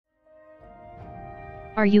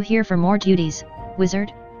Are you here for more duties,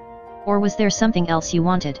 wizard? Or was there something else you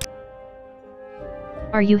wanted?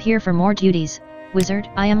 Are you here for more duties, wizard?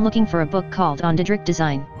 I am looking for a book called On Daedric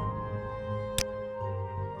Design.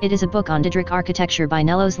 It is a book on Daedric architecture by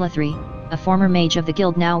Nellos Lethri, a former mage of the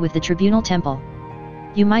guild now with the Tribunal Temple.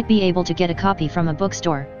 You might be able to get a copy from a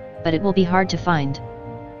bookstore, but it will be hard to find.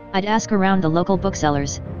 I'd ask around the local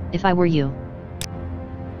booksellers, if I were you.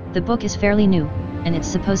 The book is fairly new, and it's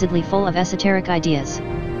supposedly full of esoteric ideas.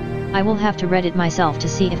 I will have to read it myself to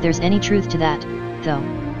see if there's any truth to that, though.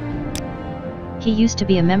 He used to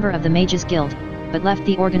be a member of the Mages Guild, but left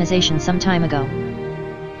the organization some time ago.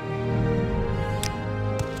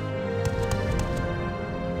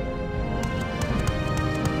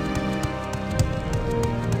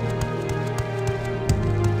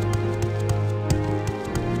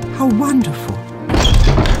 How wonderful!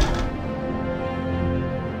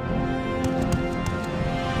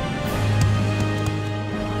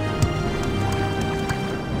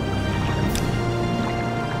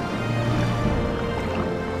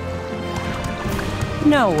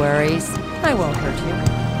 No worries, I won't hurt you.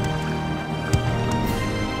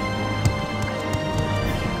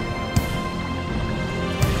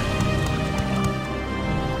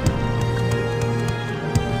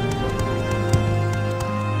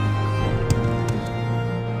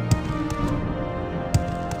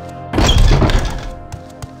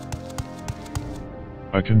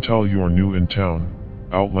 I can tell you're new in town,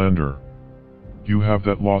 Outlander. You have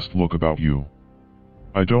that lost look about you.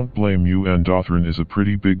 I don't blame you, and Dothrin is a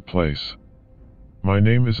pretty big place. My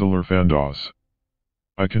name is Fandos.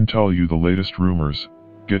 I can tell you the latest rumors,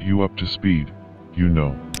 get you up to speed, you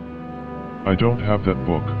know. I don't have that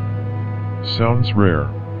book. Sounds rare.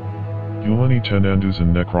 Yulani Tenandus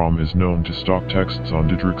and Necrom is known to stock texts on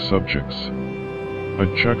Daedric subjects.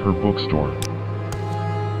 I'd check her bookstore.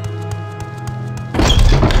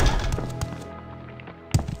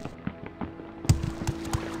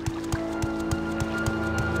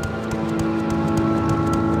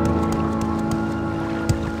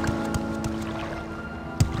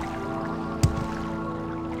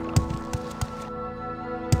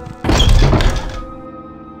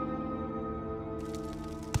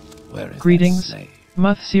 Greetings,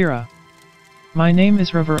 Muthsira. My name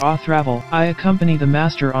is River Othravel. I accompany the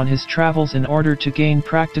Master on his travels in order to gain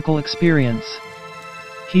practical experience.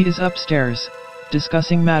 He is upstairs,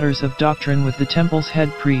 discussing matters of doctrine with the temple's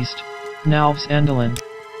head priest, Nalvs Andalin.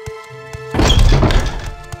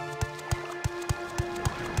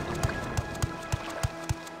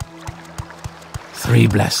 Three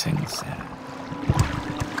blessings.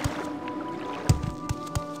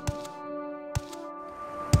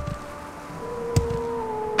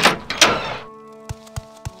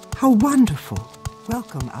 How wonderful!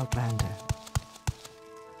 Welcome, Outlander.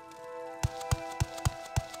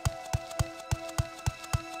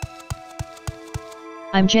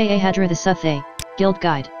 I'm Jahadra the Suthay, Guild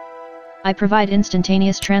Guide. I provide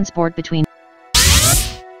instantaneous transport between.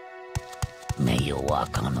 May you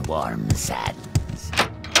walk on warm sands.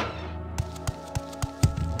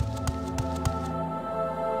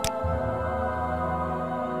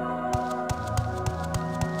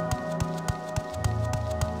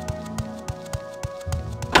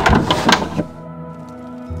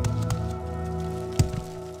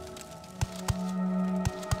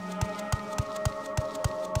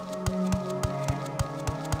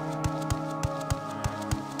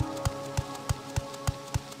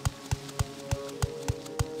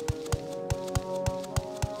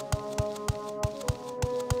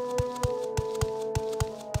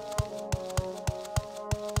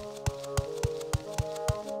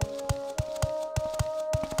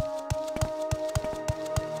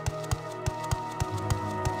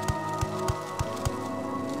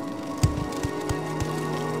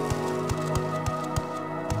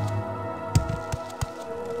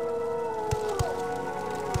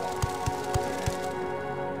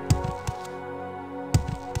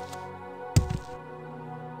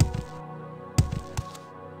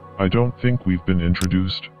 I don't think we've been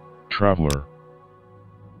introduced, traveler.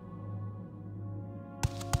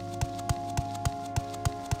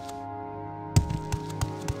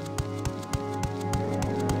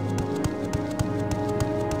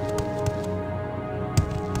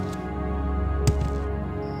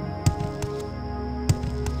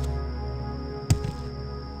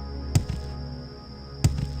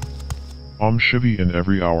 Om Shivi in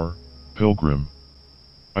every hour, pilgrim.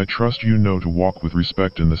 I trust you know to walk with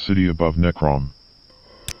respect in the city above Necrom.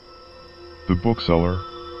 The bookseller?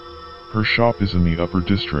 Her shop is in the upper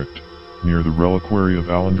district, near the reliquary of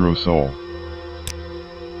Alandro Sol.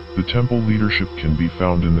 The temple leadership can be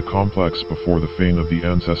found in the complex before the fane of the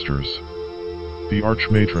ancestors. The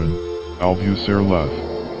archmatron, Alvu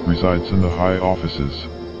Serleth, resides in the high offices.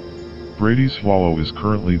 Brady Swallow is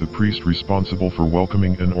currently the priest responsible for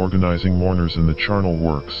welcoming and organizing mourners in the charnel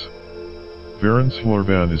works. Varens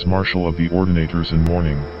Florvan is marshal of the ordinators in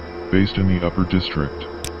mourning, based in the Upper District.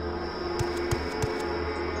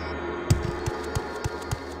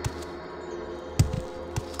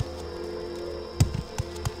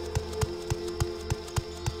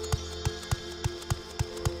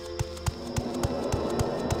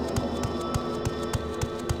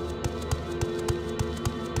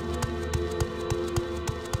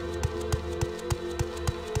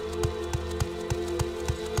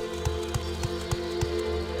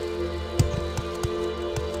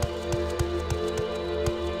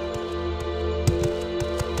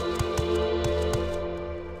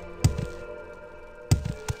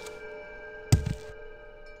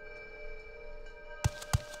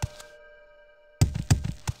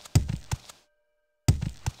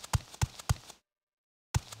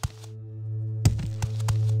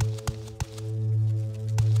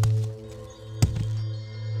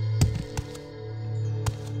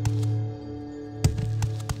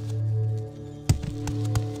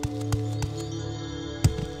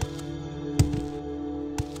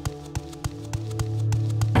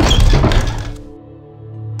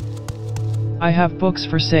 I have books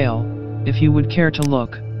for sale, if you would care to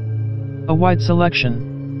look. A wide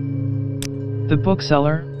selection. The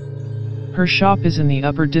bookseller? Her shop is in the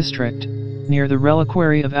Upper District, near the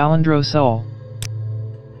reliquary of Alandro Sol.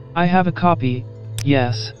 I have a copy,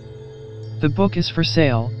 yes. The book is for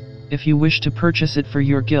sale, if you wish to purchase it for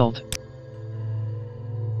your guild.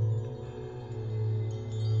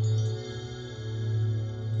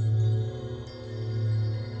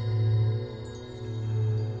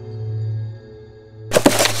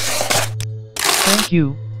 Thank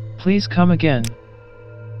you, please come again.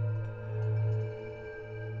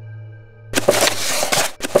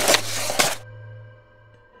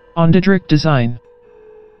 On Daedric design.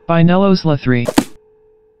 By Nellos Lethri.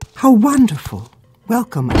 How wonderful!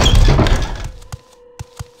 Welcome.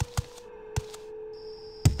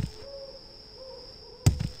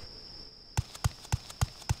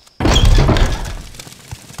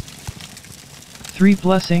 Three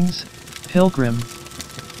blessings, Pilgrim.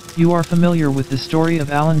 You are familiar with the story of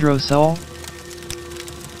Alandro Sol?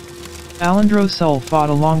 Alandro Sol fought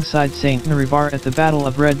alongside Saint Narivar at the Battle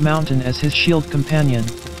of Red Mountain as his shield companion.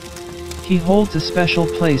 He holds a special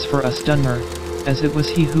place for us Dunmer, as it was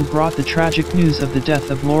he who brought the tragic news of the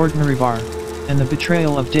death of Lord Narivar, and the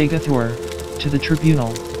betrayal of Dagathur, to the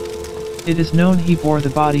tribunal. It is known he bore the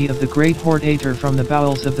body of the great Hordator from the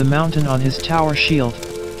bowels of the mountain on his tower shield,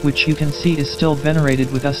 which you can see is still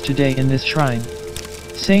venerated with us today in this shrine.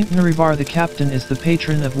 Saint Narivar the Captain is the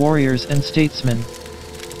patron of warriors and statesmen.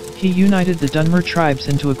 He united the Dunmer tribes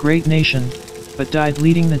into a great nation, but died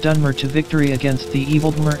leading the Dunmer to victory against the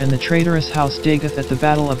evil Dunmer and the traitorous House Dagath at the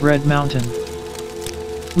Battle of Red Mountain.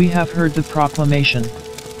 We have heard the proclamation.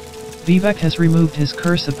 Vivek has removed his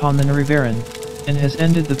curse upon the Narivaran, and has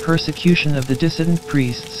ended the persecution of the dissident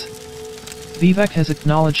priests. Vivek has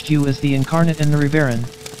acknowledged you as the incarnate in Narivaran,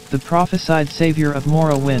 the prophesied savior of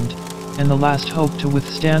Morrowind, and the last hope to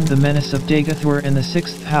withstand the menace of Dagathur and the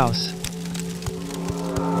Sixth House.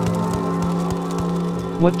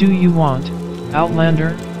 What do you want, Outlander?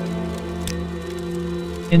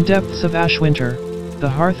 In depths of Ashwinter, the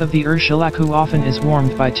hearth of the Urshilaku often is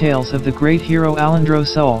warmed by tales of the great hero Alandro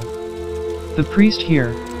Sol. The priest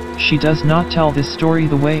here, she does not tell this story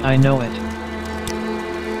the way I know it.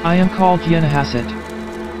 I am called Yenahasset.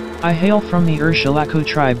 I hail from the Urshilaku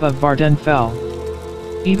tribe of Varden Fell.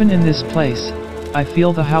 Even in this place, I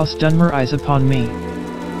feel the House Dunmer eyes upon me.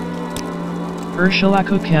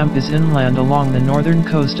 Urshilaku camp is inland along the northern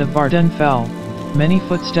coast of Varden Fell, many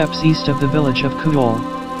footsteps east of the village of Kudol,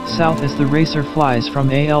 south as the racer flies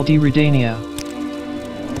from Ald Redania.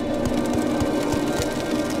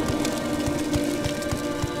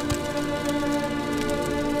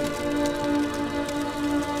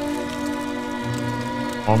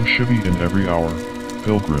 Om Shivi in every hour,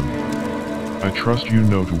 Pilgrim. I trust you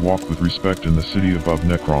know to walk with respect in the city above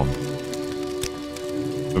Necrom.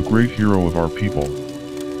 A great hero of our people.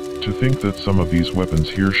 To think that some of these weapons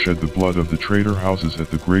here shed the blood of the traitor houses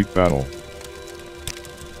at the great battle.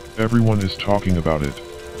 Everyone is talking about it.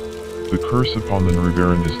 The curse upon the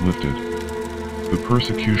Narivaran is lifted. The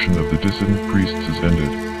persecution of the dissident priests is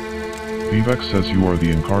ended. Vivek says you are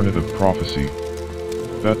the incarnate of prophecy.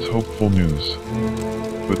 That's hopeful news.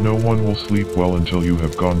 But no one will sleep well until you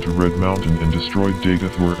have gone to Red Mountain and destroyed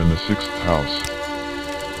Dagathur and the Sixth House.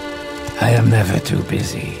 I am never too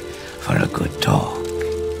busy for a good talk.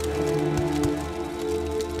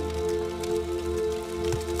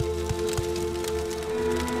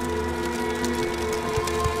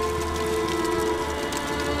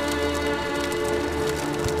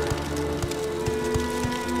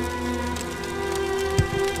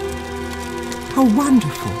 How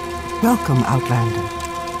wonderful. Welcome, Outlander.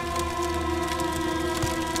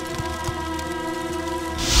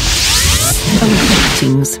 Oh,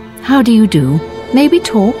 greetings. How do you do? Maybe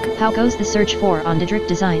talk? How goes the search for on Daedric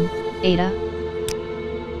design, Ada?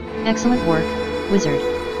 Excellent work, wizard.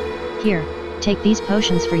 Here, take these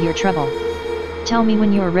potions for your trouble. Tell me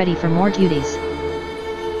when you are ready for more duties.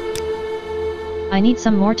 I need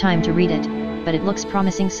some more time to read it, but it looks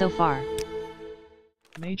promising so far.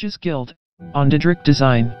 Mages Guild, on Daedric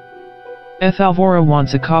design. Ethalvora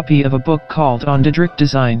wants a copy of a book called On Daedric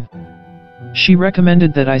Design. She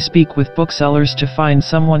recommended that I speak with booksellers to find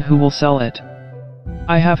someone who will sell it.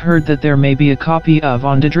 I have heard that there may be a copy of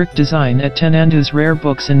On Daedric Design at Tenandu's Rare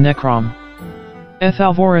Books in Necrom.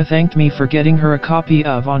 Ethalvora thanked me for getting her a copy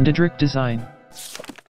of On Daedric Design.